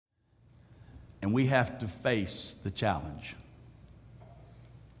and we have to face the challenge.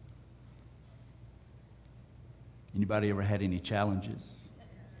 Anybody ever had any challenges?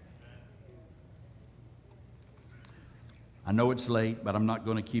 I know it's late, but I'm not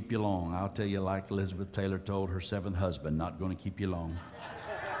going to keep you long. I'll tell you like Elizabeth Taylor told her seventh husband, not going to keep you long.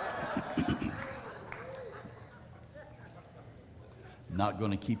 Not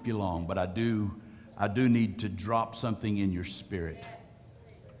going to keep you long, but I do need to drop something in your spirit.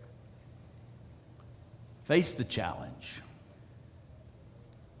 Face the challenge.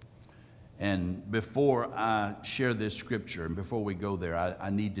 And before I share this scripture, and before we go there,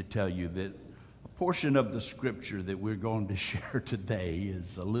 I need to tell you that a portion of the scripture that we're going to share today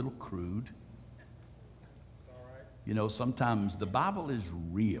is a little crude. You know, sometimes the Bible is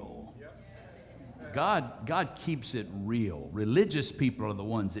real. God keeps it real. Religious people are the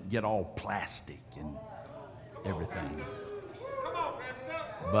ones that get all plastic and everything.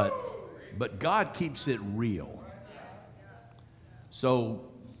 But God keeps it real. So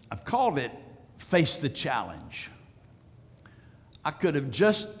I've called it Face the Challenge. I could have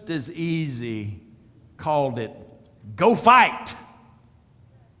just as easy called it Go Fight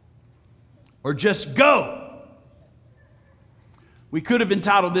or just Go. We could have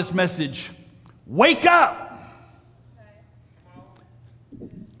entitled this message Wake Up,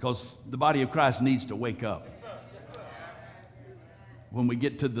 because the body of Christ needs to wake up. When we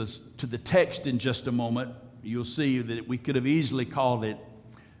get to the text in just a moment, you'll see that we could have easily called it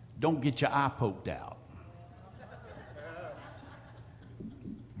Don't Get Your Eye Poked Out.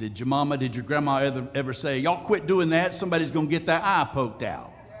 Did your mama, did your grandma ever say, y'all quit doing that, somebody's going to get their eye poked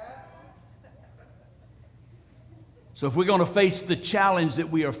out? So if we're going to face the challenge that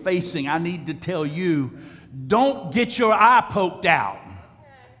we are facing, I need to tell you, don't get your eye poked out.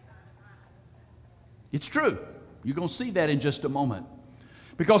 It's true. You're going to see that in just a moment.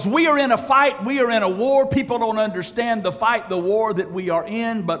 Because we are in a fight, we are in a war. People don't understand the fight, the war that we are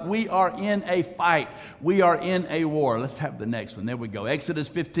in, but we are in a fight. We are in a war. Let's have the next one. There we go. Exodus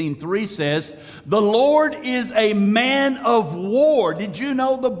 15:3 says, the Lord is a man of war. Did you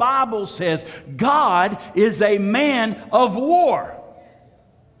know the Bible says God is a man of war?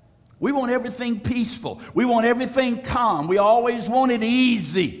 We want everything peaceful. We want everything calm. We always want it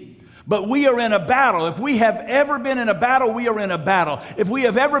easy. But we are in a battle. If we have ever been in a battle, we are in a battle. If we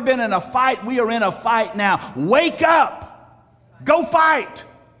have ever been in a fight, we are in a fight now. Wake up. Go fight.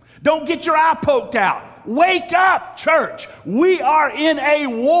 Don't get your eye poked out. Wake up, church. We are in a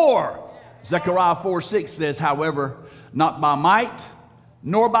war. Zechariah 4:6 says, however, not by might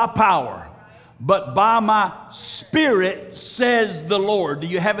nor by power, but by my spirit, says the Lord. Do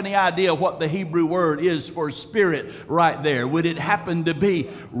you have any idea what the Hebrew word is for spirit right there? Would it happen to be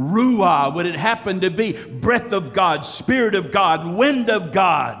ruah? Would it happen to be breath of God, spirit of God, wind of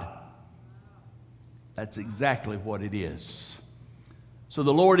God? That's exactly what it is. So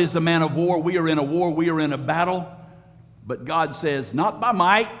the Lord is a man of war. We are in a war. We are in a battle. But God says, not by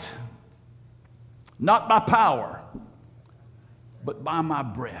might, not by power, but by my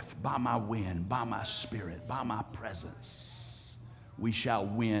breath, by my wind, by my spirit, by my presence, we shall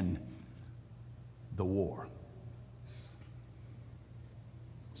win the war.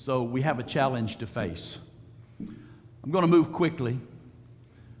 So we have a challenge to face. I'm going to move quickly,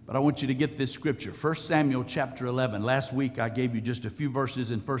 but I want you to get this scripture. 1 Samuel chapter 11. Last week I gave you just a few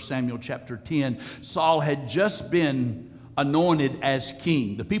verses in 1 Samuel chapter 10. Saul had just been anointed as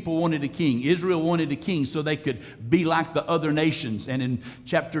king. The people wanted a king. Israel wanted a king so they could be like the other nations. And in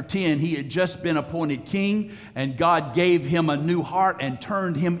chapter 10, he had just been appointed king, and God gave him a new heart and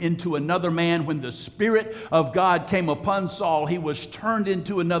turned him into another man. When the Spirit of God came upon Saul, he was turned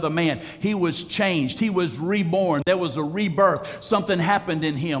into another man. He was changed. He was reborn. There was a rebirth. Something happened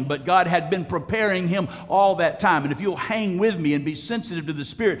in him, but God had been preparing him all that time. And if you'll hang with me and be sensitive to the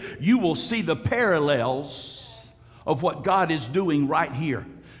Spirit, you will see the parallels of what God is doing right here.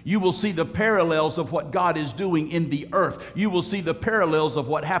 You will see the parallels of what God is doing in the earth. You will see the parallels of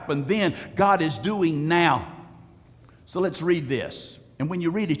what happened then, God is doing now. So let's read this. And when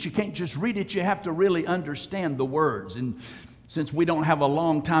you read it, you can't just read it, you have to really understand the words. And since we don't have a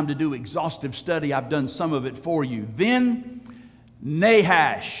long time to do exhaustive study, I've done some of it for you. Then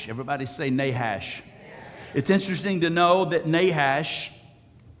Nahash, everybody say Nahash. It's interesting to know that Nahash,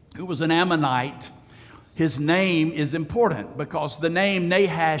 who was an Ammonite, his name is important because the name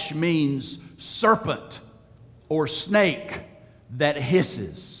Nahash means serpent or snake that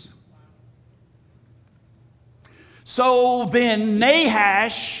hisses. So then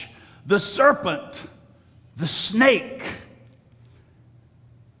Nahash, the serpent, the snake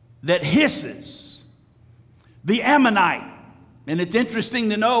that hisses, the Ammonite, And it's interesting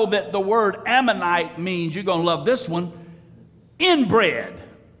to know that the word Ammonite means, you're going to love this one, inbred.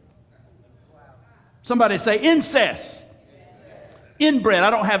 Somebody say incest. Inbred. I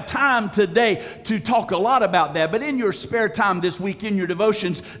don't have time today to talk a lot about that, but in your spare time this week, in your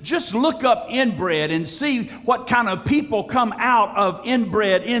devotions, just look up inbred and see what kind of people come out of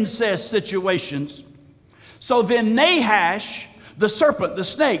inbred incest situations. So then Nahash, the serpent, the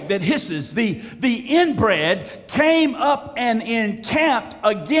snake that hisses, the inbred, came up and encamped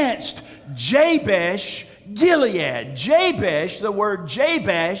against Jabesh Gilead. Jabesh, the word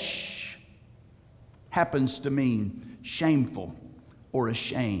Jabesh, happens to mean shameful, or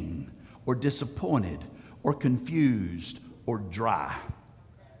ashamed, or disappointed, or confused, or dry.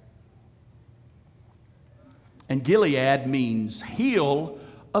 And Gilead means hill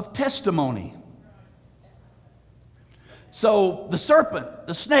of testimony. So the serpent,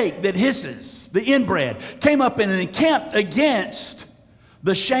 the snake that hisses, the inbred, came up and encamped against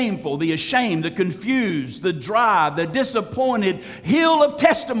the shameful, the ashamed, the confused, the dry, the disappointed hill of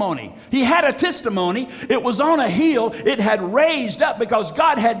testimony. He had a testimony. It was on a hill. It had raised up because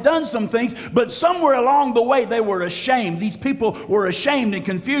God had done some things, but somewhere along the way they were ashamed. These people were ashamed and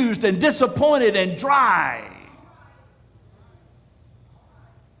confused and disappointed and dry.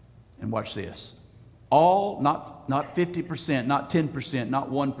 And watch this. All, not 50%, not 10%, not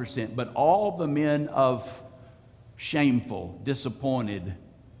 1%, but all the men of shameful, disappointed,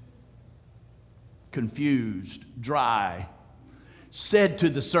 confused, dry, said to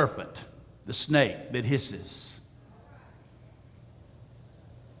the serpent, the snake that hisses.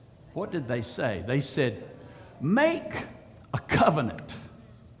 What did they say? They said, make a covenant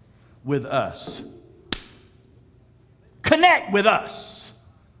with us. Connect with us.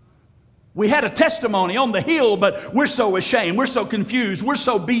 We had a testimony on the hill, but we're so ashamed. We're so confused. We're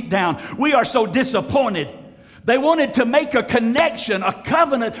so beat down. We are so disappointed. They wanted to make a connection, a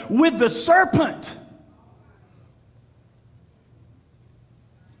covenant with the serpent.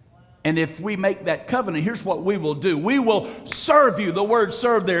 And if we make that covenant, here's what we will do. We will serve you. The word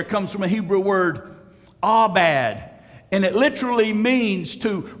serve there comes from a Hebrew word, abad. And it literally means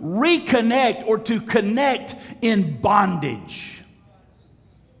to reconnect or to connect in bondage.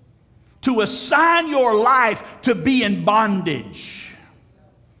 To assign your life to be in bondage.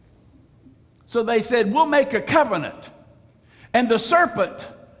 So they said, we'll make a covenant. And the serpent,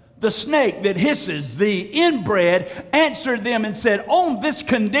 the snake that hisses, the inbred, answered them and said, on this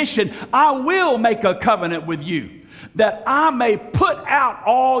condition, I will make a covenant with you, that I may put out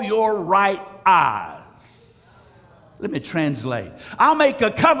all your right eyes. Let me translate. I'll make a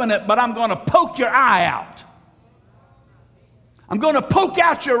covenant, but I'm going to poke your eye out. I'm going to poke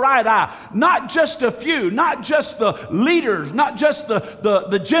out your right eye. Not just a few, not just the leaders, not just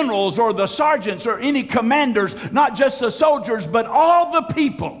the generals or the sergeants or any commanders, not just the soldiers, but all the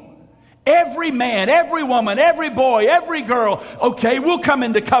people. Every man, every woman, every boy, every girl. Okay, we'll come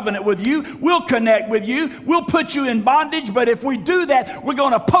into covenant with you. We'll connect with you. We'll put you in bondage. But if we do that, we're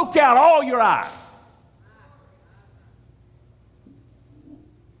going to poke out all your eyes.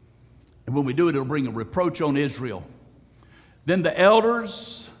 And when we do it, it'll bring a reproach on Israel. Then the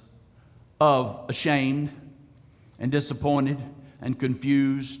elders of ashamed and disappointed and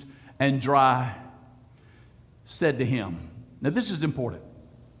confused and dry said to him, now this is important.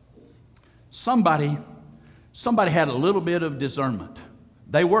 Somebody had a little bit of discernment.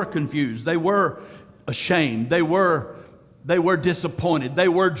 They were confused. They were ashamed. They were disappointed. They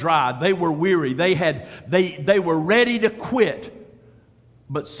were dry. They were weary. They were ready to quit.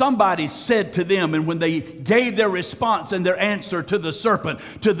 But somebody said to them, and when they gave their response and their answer to the serpent,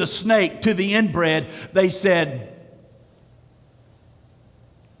 to the snake, to the inbred, they said,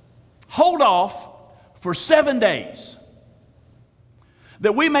 hold off for 7 days,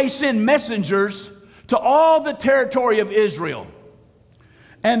 that we may send messengers to all the territory of Israel.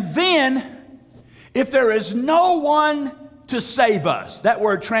 And then, if there is no one to save us, that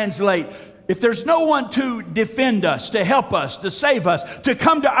word translate, if there's no one to defend us, to help us, to save us, to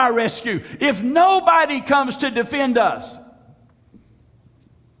come to our rescue, if nobody comes to defend us,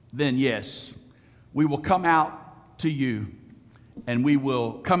 then yes, we will come out to you and we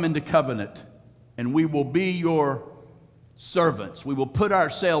will come into covenant and we will be your servants. We will put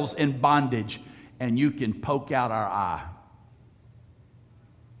ourselves in bondage and you can poke out our eye.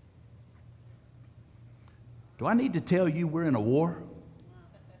 Do I need to tell you we're in a war?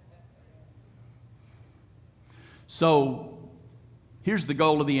 So, here's the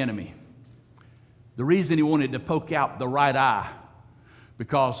goal of the enemy. The reason he wanted to poke out the right eye,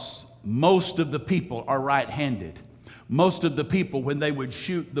 because most of the people are right-handed. Most of the people, when they would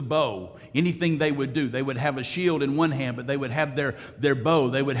shoot the bow, anything they would do, they would have a shield in one hand, but they would have their bow,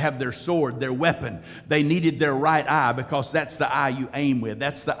 they would have their sword, their weapon. They needed their right eye because that's the eye you aim with.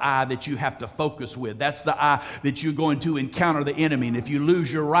 That's the eye that you have to focus with. That's the eye that you're going to encounter the enemy. And if you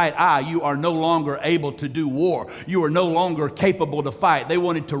lose your right eye, you are no longer able to do war. You are no longer capable to fight. They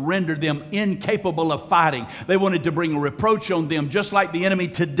wanted to render them incapable of fighting. They wanted to bring a reproach on them, just like the enemy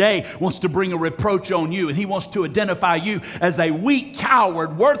today wants to bring a reproach on you. And he wants to identify you as a weak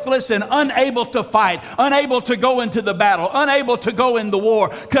coward, worthless and unable to fight, unable to go into the battle, unable to go in the war.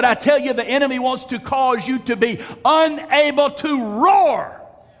 Could I tell you, the enemy wants to cause you to be unable to roar.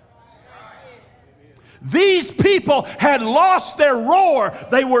 These people had lost their roar.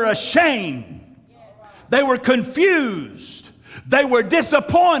 They were ashamed. They were confused. They were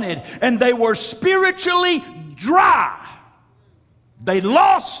disappointed, and they were spiritually dry. They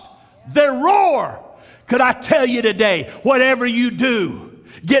lost their roar. Could I tell you today, whatever you do,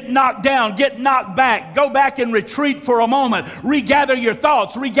 get knocked down, get knocked back, go back and retreat for a moment, regather your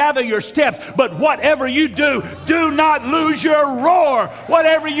thoughts, regather your steps, but whatever you do, do not lose your roar.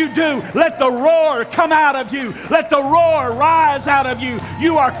 Whatever you do, let the roar come out of you. Let the roar rise out of you.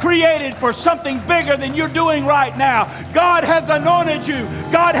 You are created for something bigger than you're doing right now. God has anointed you.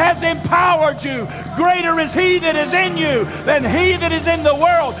 God has empowered you. Greater is He that is in you than he that is in the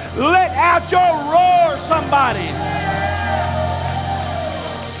world. Let out your roar, somebody.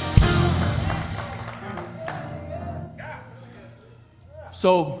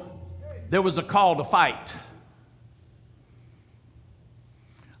 So there was a call to fight.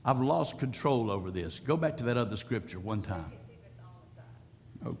 I've lost control over this. Go back to that other scripture one time.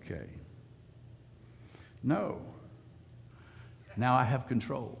 Okay. No. Now I have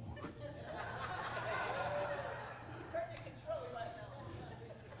control.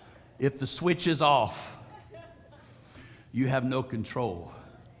 If the switch is off, you have no control.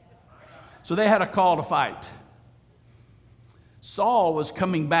 So they had a call to fight. Saul was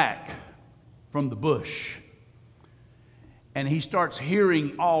coming back from the bush, and he starts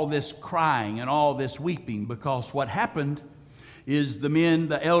hearing all this crying and all this weeping, because what happened is the men,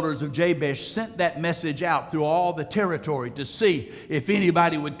 the elders of Jabesh, sent that message out through all the territory to see if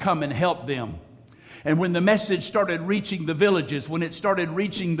anybody would come and help them. And when the message started reaching the villages, when it started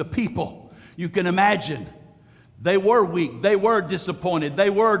reaching the people, you can imagine they were weak, they were disappointed, they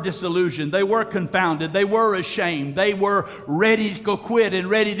were disillusioned, they were confounded, they were ashamed, they were ready to quit and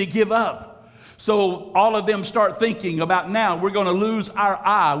ready to give up. So all of them start thinking about, now we're going to lose our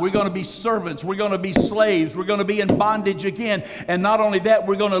eye, we're going to be servants, we're going to be slaves, we're going to be in bondage again, and not only that,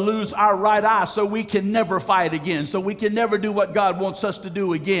 we're going to lose our right eye, so we can never fight again, so we can never do what God wants us to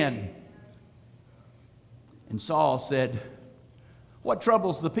do again. And Saul said, what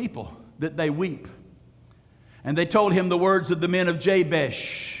troubles the people that they weep? And they told him the words of the men of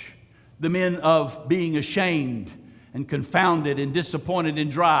Jabesh, the men of being ashamed and confounded and disappointed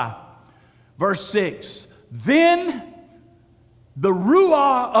and dry. Verse 6, then the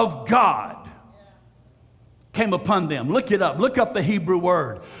Ruah of God came upon them. Look it up. Look up the Hebrew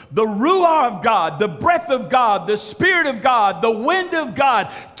word. The Ruah of God, the breath of God, the Spirit of God, the wind of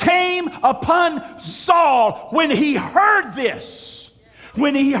God came upon Saul when he heard this.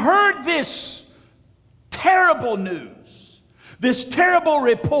 When he heard this terrible news, this terrible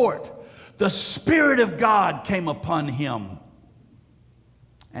report, the Spirit of God came upon him,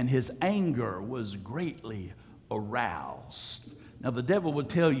 and his anger was greatly aroused. Now, the devil would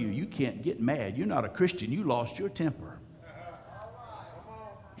tell you, you can't get mad. You're not a Christian. You lost your temper.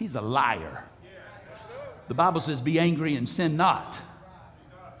 He's a liar. The Bible says, be angry and sin not.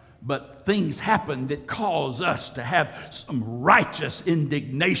 But things happen that cause us to have some righteous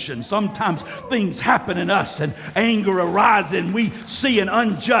indignation. Sometimes things happen in us and anger arises, and we see an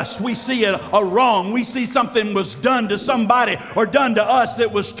unjust, we see a wrong, we see something was done to somebody or done to us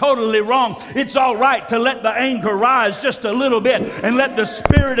that was totally wrong. It's all right to let the anger rise just a little bit and let the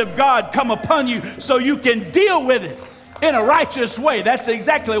Spirit of God come upon you so you can deal with it in a righteous way. That's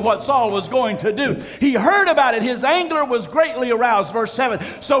exactly what Saul was going to do. He heard about it. His anger was greatly aroused. Verse 7.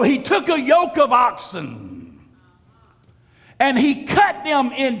 So he took a yoke of oxen and he cut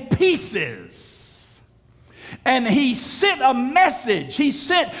them in pieces. And he sent a message. He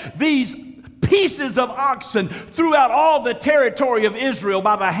sent these pieces of oxen throughout all the territory of Israel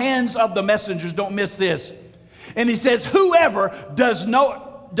by the hands of the messengers. Don't miss this. And he says, whoever does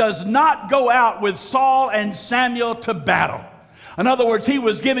not go out with Saul and Samuel to battle, In other words, he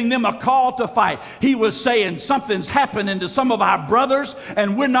was giving them a call to fight. He was saying something's happening to some of our brothers,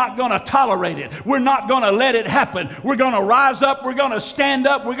 and we're not going to tolerate it. We're not going to let it happen. We're going to rise up. We're going to stand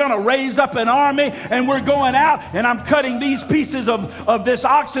up. We're going to raise up an army, and we're going out, and I'm cutting these pieces of this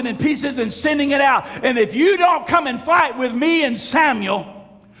oxen in pieces and sending it out. And if you don't come and fight with me and Samuel,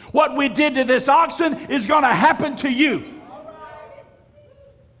 what we did to this oxen is going to happen to you.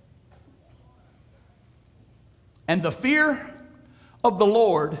 And the fear of the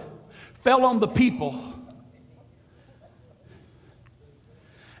Lord fell on the people,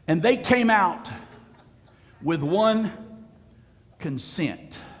 and they came out with one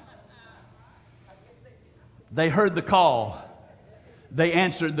consent. They heard the call. They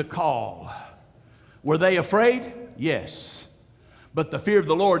answered the call. Were they afraid? Yes. But the fear of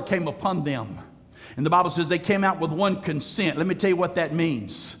the Lord came upon them. And the Bible says they came out with one consent. Let me tell you what that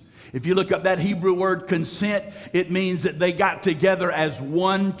means. If you look up that Hebrew word consent, it means that they got together as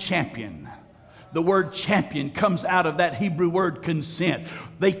one champion. The word champion comes out of that Hebrew word consent.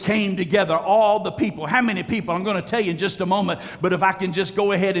 They came together, all the people. How many people? I'm going to tell you in just a moment, but if I can just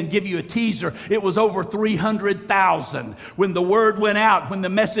go ahead and give you a teaser, it was over 300,000. When the word went out, when the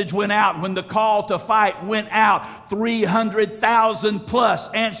message went out, when the call to fight went out, 300,000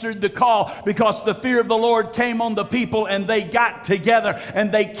 plus answered the call because the fear of the Lord came on the people, and they got together and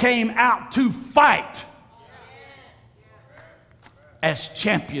they came out to fight. As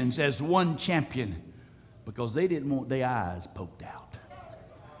champions, as one champion, because they didn't want their eyes poked out.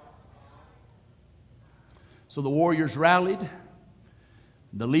 So the warriors rallied,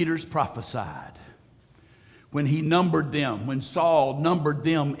 the leaders prophesied. When he numbered them, when Saul numbered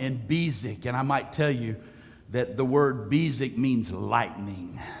them in Bezek, and I might tell you that the word Bezek means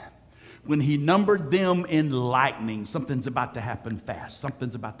lightning. When he numbered them in lightning, something's about to happen fast.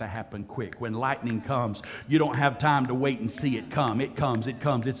 Something's about to happen quick. When lightning comes, you don't have time to wait and see it come. It comes,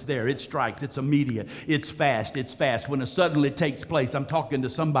 it's there, it strikes, it's immediate, it's fast. When a suddenly takes place, I'm talking to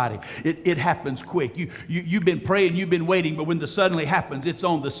somebody, it happens quick. You've been praying, you've been waiting, but when the suddenly happens, it's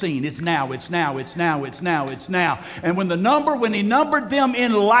on the scene. It's now. And when he numbered them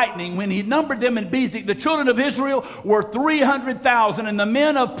in lightning, when he numbered them in Bezek, the children of Israel were 300,000, and the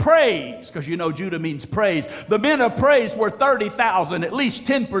men of praise, because you know Judah means praise. The men of praise were 30,000. At least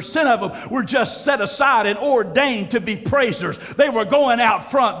 10% of them were just set aside and ordained to be praisers. They were going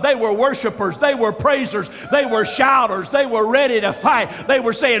out front. They were worshipers. They were praisers. They were shouters. They were ready to fight. They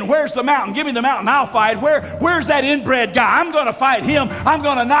were saying, where's the mountain? Give me the mountain. I'll fight. Where's that inbred guy? I'm going to fight him. I'm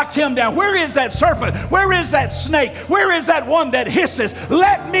going to knock him down. Where is that serpent? Where is that snake? Where is that one that hisses?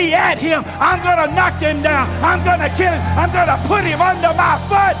 Let me at him. I'm going to knock him down. I'm going to kill him. I'm going to put him under my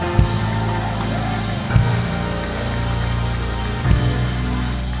foot.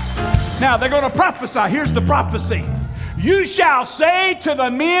 Now they're going to prophesy. Here's the prophecy. You shall say to the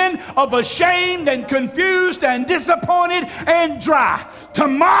men of ashamed and confused and disappointed and dry,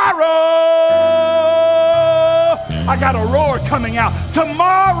 tomorrow, I got a roar coming out.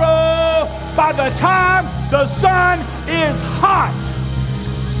 Tomorrow, by the time the sun is hot,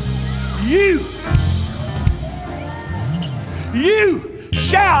 you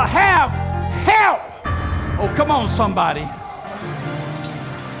shall have help. Oh, come on, somebody.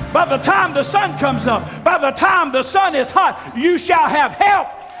 By the time the sun comes up, by the time the sun is hot, you shall have help.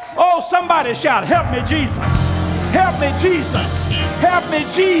 Oh, somebody shout, help me, Jesus. Help me, Jesus. Help me,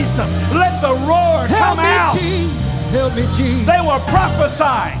 Jesus. Let the roar come out. Help me, Jesus. They were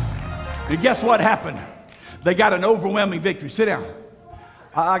prophesying. And guess what happened? They got an overwhelming victory. Sit down.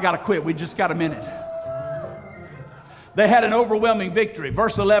 I got to quit. We just got a minute. They had an overwhelming victory.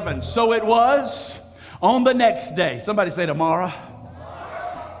 Verse 11. So it was on the next day. Somebody say tomorrow.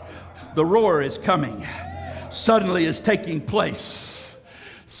 The roar is coming. Suddenly is taking place.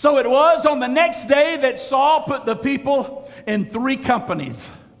 So it was on the next day that Saul put the people in 3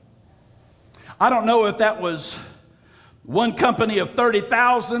 companies. I don't know if that was one company of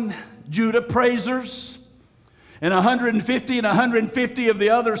 30,000 Judah praisers and 150 and 150 of the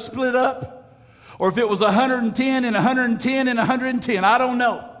others split up, or if it was 110 and 110 and 110. I don't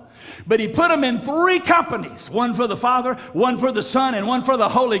know. But he put them in 3 companies, one for the Father, one for the Son, and one for the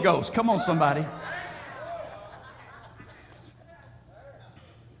Holy Ghost. Come on, somebody.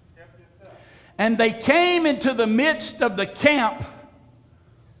 And they came into the midst of the camp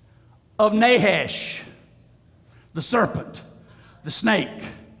of Nahash, the serpent, the snake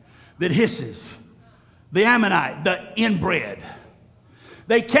that hisses, the Ammonite, the inbred.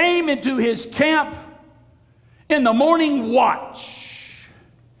 They came into his camp in the morning watch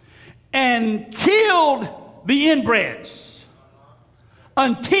and killed the inbreds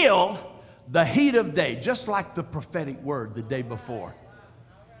until the heat of day, just like the prophetic word the day before.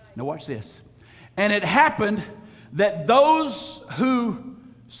 Now watch this. And it happened that those who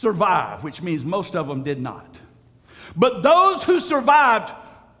survived, which means most of them did not, but those who survived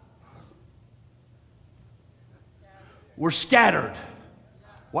were scattered.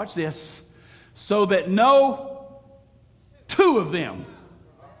 Watch this. So that no two of them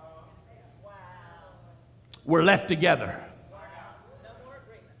were left together.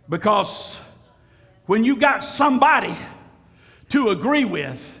 Because when you got somebody to agree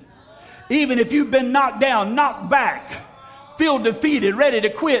with, even if you've been knocked down, knocked back, feel defeated, ready to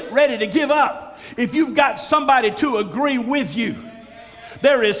quit, ready to give up, if you've got somebody to agree with you,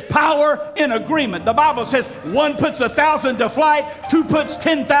 there is power in agreement. The Bible says 1 puts 1,000 to flight, 2 puts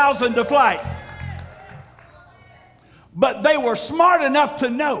 10,000 to flight. But they were smart enough to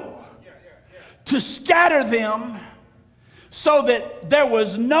know to scatter them so that there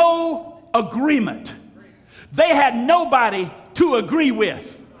was no agreement. They had nobody to agree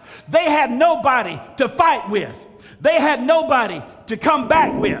with. They had nobody to fight with. They had nobody to come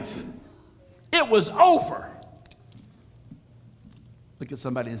back with. It was over. Look at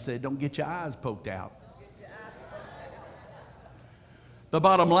somebody and say, don't get your eyes poked out. The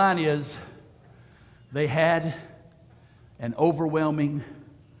bottom line is they had an overwhelming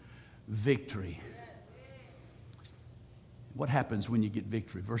victory. What happens when you get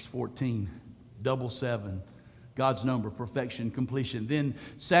victory? Verse 14, double seven, God's number, perfection, completion. Then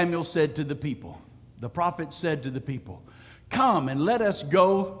Samuel said to the people, the prophet said to the people, come and let us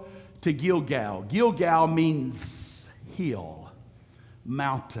go to Gilgal. Gilgal means hill,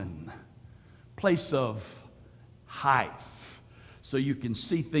 mountain, place of height, so you can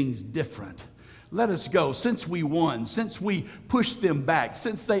see things different. Let us go. Since we won, since we pushed them back,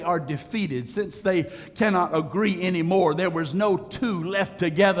 since they are defeated, since they cannot agree anymore, there was no two left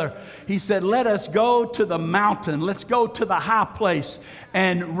together. He said, let us go to the mountain. Let's go to the high place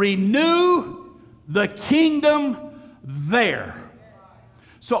and renew the kingdom there.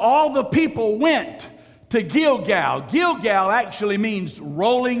 So all the people went to Gilgal. Gilgal actually means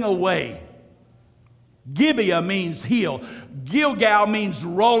rolling away. Gibeah means hill. Gilgal means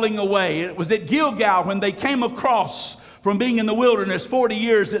rolling away. It was at Gilgal when they came across from being in the wilderness 40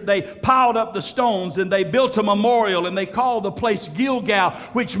 years that they piled up the stones and they built a memorial and they called the place Gilgal,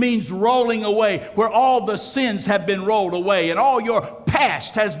 which means rolling away, where all the sins have been rolled away and all your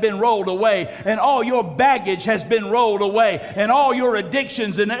past has been rolled away and all your baggage has been rolled away and all your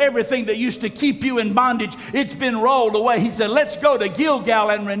addictions and everything that used to keep you in bondage, it's been rolled away. He said, let's go to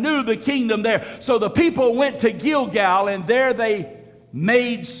Gilgal and renew the kingdom there. So the people went to Gilgal, and there they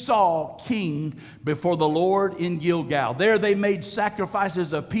made Saul king before the Lord in Gilgal. There they made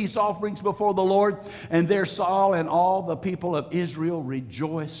sacrifices of peace offerings before the Lord, and there Saul and all the people of Israel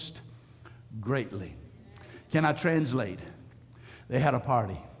rejoiced greatly. Can I translate? They had a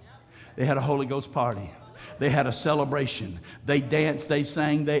party. They had a Holy Ghost party. They had a celebration. They danced, they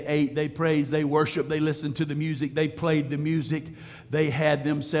sang, they ate, they praised, they worshiped, they listened to the music, they played the music. They had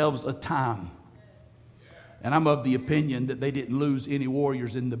themselves a time. And I'm of the opinion that they didn't lose any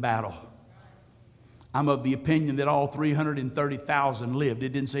warriors in the battle. I'm of the opinion that all 330,000 lived. It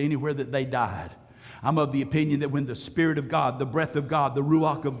didn't say anywhere that they died. I'm of the opinion that when the Spirit of God, the breath of God, the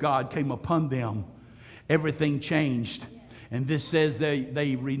Ruach of God came upon them, everything changed. And this says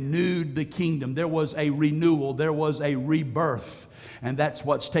they renewed the kingdom. There was a renewal. There was a rebirth. And that's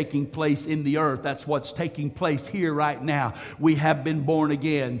what's taking place in the earth. That's what's taking place here right now. We have been born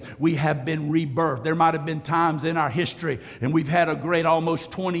again. We have been rebirthed. There might have been times in our history, and we've had a great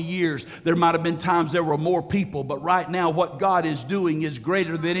almost 20 years. There might have been times there were more people. But right now, what God is doing is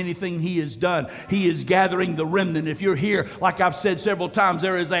greater than anything He has done. He is gathering the remnant. If you're here, like I've said several times,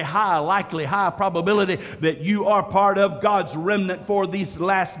 there is a high probability that you are part of God's remnant for these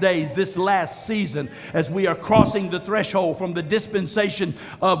last days, this last season, as we are crossing the threshold from the dispensation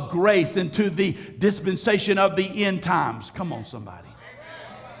of grace into the dispensation of the end times. Come on, somebody.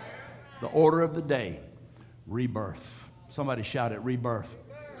 The order of the day, rebirth. Somebody shout it, rebirth.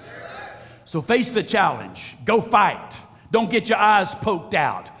 So face the challenge. Go fight. Don't get your eyes poked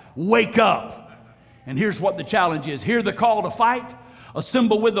out. Wake up. And here's what the challenge is. Hear the call to fight.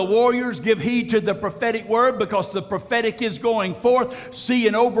 Assemble with the warriors, give heed to the prophetic word, because the prophetic is going forth. See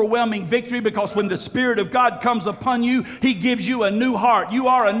an overwhelming victory, because when the Spirit of God comes upon you, He gives you a new heart. You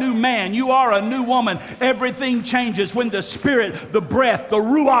are a new man. You are a new woman. Everything changes when the Spirit, the breath, the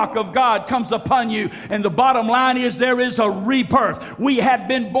Ruach of God comes upon you. And the bottom line is there is a rebirth. We have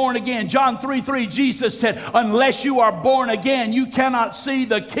been born again. John 3:3, Jesus said, unless you are born again, you cannot see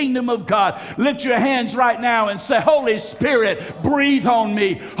the kingdom of God. Lift your hands right now and say, Holy Spirit, breathe breathe on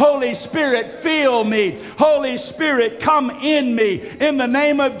me. Holy Spirit, fill me. Holy Spirit, come in me. In the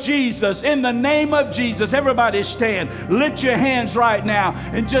name of Jesus, in the name of Jesus. Everybody stand. Lift your hands right now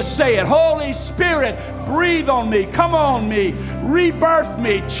and just say it. Holy Spirit, breathe on me. Come on me. Rebirth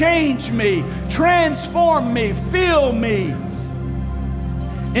me. Change me. Transform me. Fill me.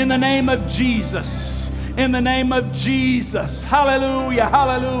 In the name of Jesus. In the name of Jesus. Hallelujah.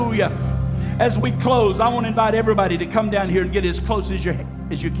 Hallelujah. As we close, I want to invite everybody to come down here and get as close as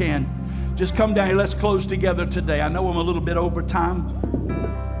you can. Just come down here. Let's close together today. I know I'm a little bit over time.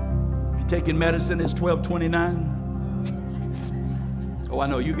 If you're taking medicine, it's 12:29. Oh, I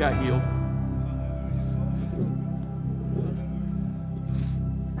know you got healed.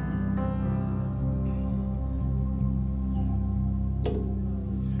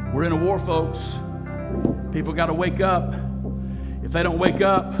 We're in a war, folks. People got to wake up. If they don't wake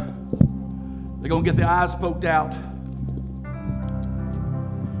up, they're going to get their eyes poked out.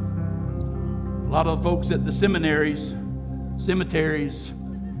 A lot of the folks at the cemeteries,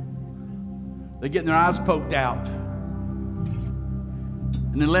 they're getting their eyes poked out.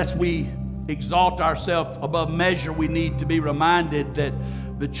 And unless we exalt ourselves above measure, we need to be reminded that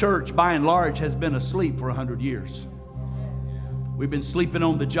the church, by and large, has been asleep for 100 years. We've been sleeping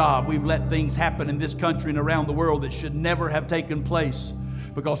on the job. We've let things happen in this country and around the world that should never have taken place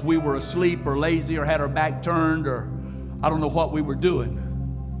because we were asleep or lazy or had our back turned or I don't know what we were doing.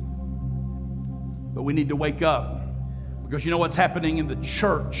 But we need to wake up because you know what's happening in the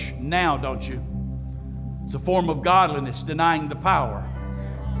church now, don't you? It's a form of godliness, denying the power.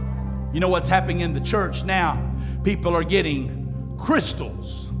 You know what's happening in the church now? People are getting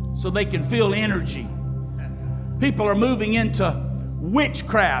crystals so they can feel energy. People are moving into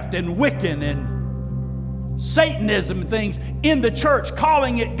witchcraft and Wiccan and Satanism and things in the church,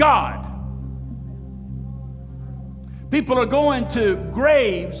 calling it God. People are going to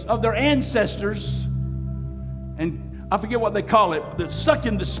graves of their ancestors, and I forget what they call it, they're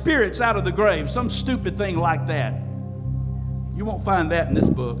sucking the spirits out of the grave, some stupid thing like that. You won't find that in this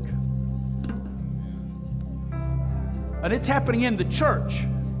book. And it's happening in the church.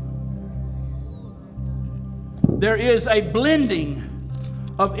 There is a blending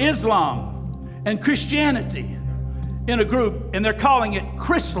of Islam and Christianity in a group, and they're calling it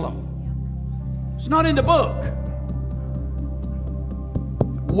Chrislam. It's not in the book.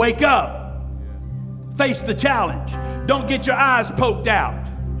 Wake up. Face the challenge. Don't get your eyes poked out.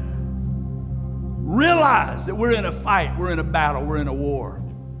 Realize that we're in a fight, we're in a battle, we're in a war.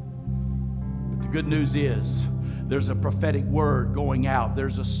 But the good news is there's a prophetic word going out.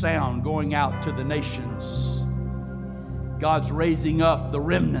 There's a sound going out to the nations. God's raising up the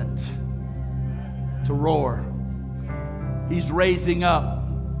remnant to roar. He's raising up.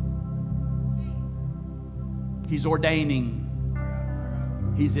 He's ordaining.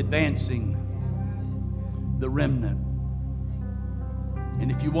 He's advancing the remnant.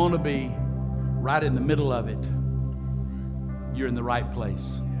 And if you want to be right in the middle of it, you're in the right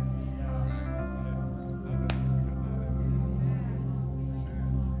place.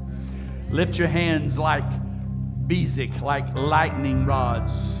 Lift your hands like Bezic, like lightning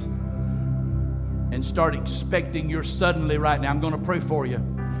rods, and start expecting your suddenly right now. I'm going to pray for you.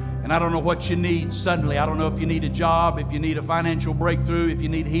 And I don't know what you need suddenly. I don't know if you need a job, if you need a financial breakthrough, if you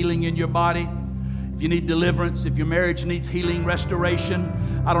need healing in your body, if you need deliverance, if your marriage needs healing, restoration.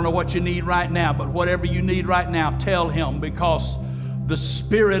 I don't know what you need right now, but whatever you need right now, tell Him, because the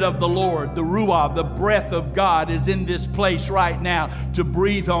Spirit of the Lord, the Ruah, the breath of God is in this place right now to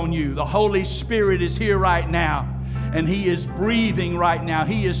breathe on you. The Holy Spirit is here right now. And He is breathing right now.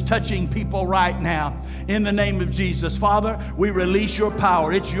 He is touching people right now. In the name of Jesus. Father, we release your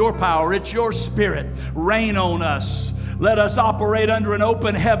power. It's your power. It's your Spirit. Rain on us. Let us operate under an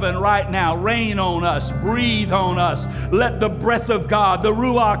open heaven right now. Rain on us. Breathe on us. Let the breath of God, the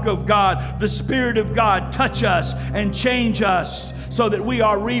Ruach of God, the Spirit of God touch us and change us so that we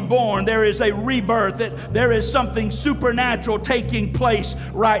are reborn. There is a rebirth. There is something supernatural taking place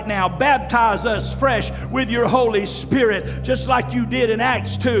right now. Baptize us fresh with your Holy Spirit, just like you did in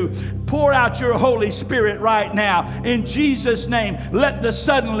Acts 2. Pour out your Holy Spirit right now. In Jesus' name, let the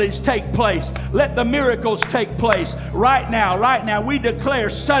suddenlies take place. Let the miracles take place right now. Right now, we declare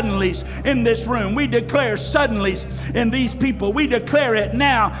suddenlies in this room. We declare suddenlies in these people. We declare it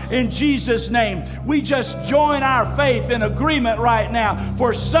now in Jesus' name. We just join our faith in agreement right now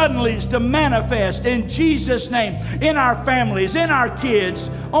for suddenlies to manifest in Jesus' name, in our families, in our kids,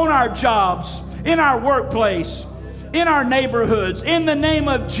 on our jobs, in our workplace, in our neighborhoods, in the name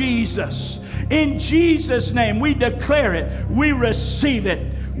of Jesus. In Jesus' name, we declare it. We receive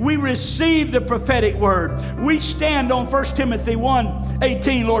it. We receive the prophetic word. We stand on 1 Timothy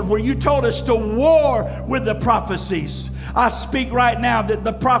 1:18, Lord, where you told us to war with the prophecies. I speak right now that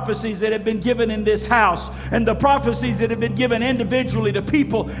the prophecies that have been given in this house and the prophecies that have been given individually to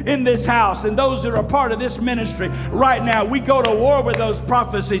people in this house and those that are part of this ministry right now, we go to war with those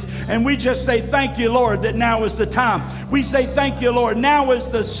prophecies and we just say, thank you, Lord, that now is the time. We say, thank you, Lord, now is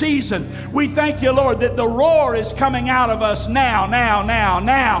the season. We thank you, Lord, that the roar is coming out of us now,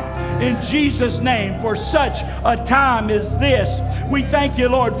 in Jesus' name, for such a time as this. We thank you,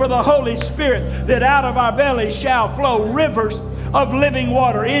 Lord, for the Holy Spirit, that out of our bellies shall flow rivers of living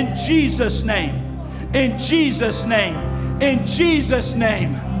water. In Jesus' name. In Jesus' name. In Jesus'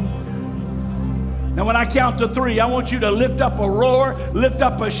 name. Now when I count to 3, I want you to lift up a roar, lift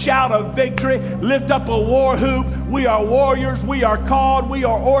up a shout of victory, lift up a war whoop. We are warriors. We are called. We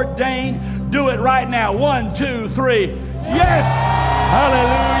are ordained. Do it right now. 1, 2, 3. Yes!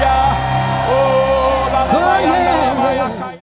 Hallelujah! Oh, Oh, yeah.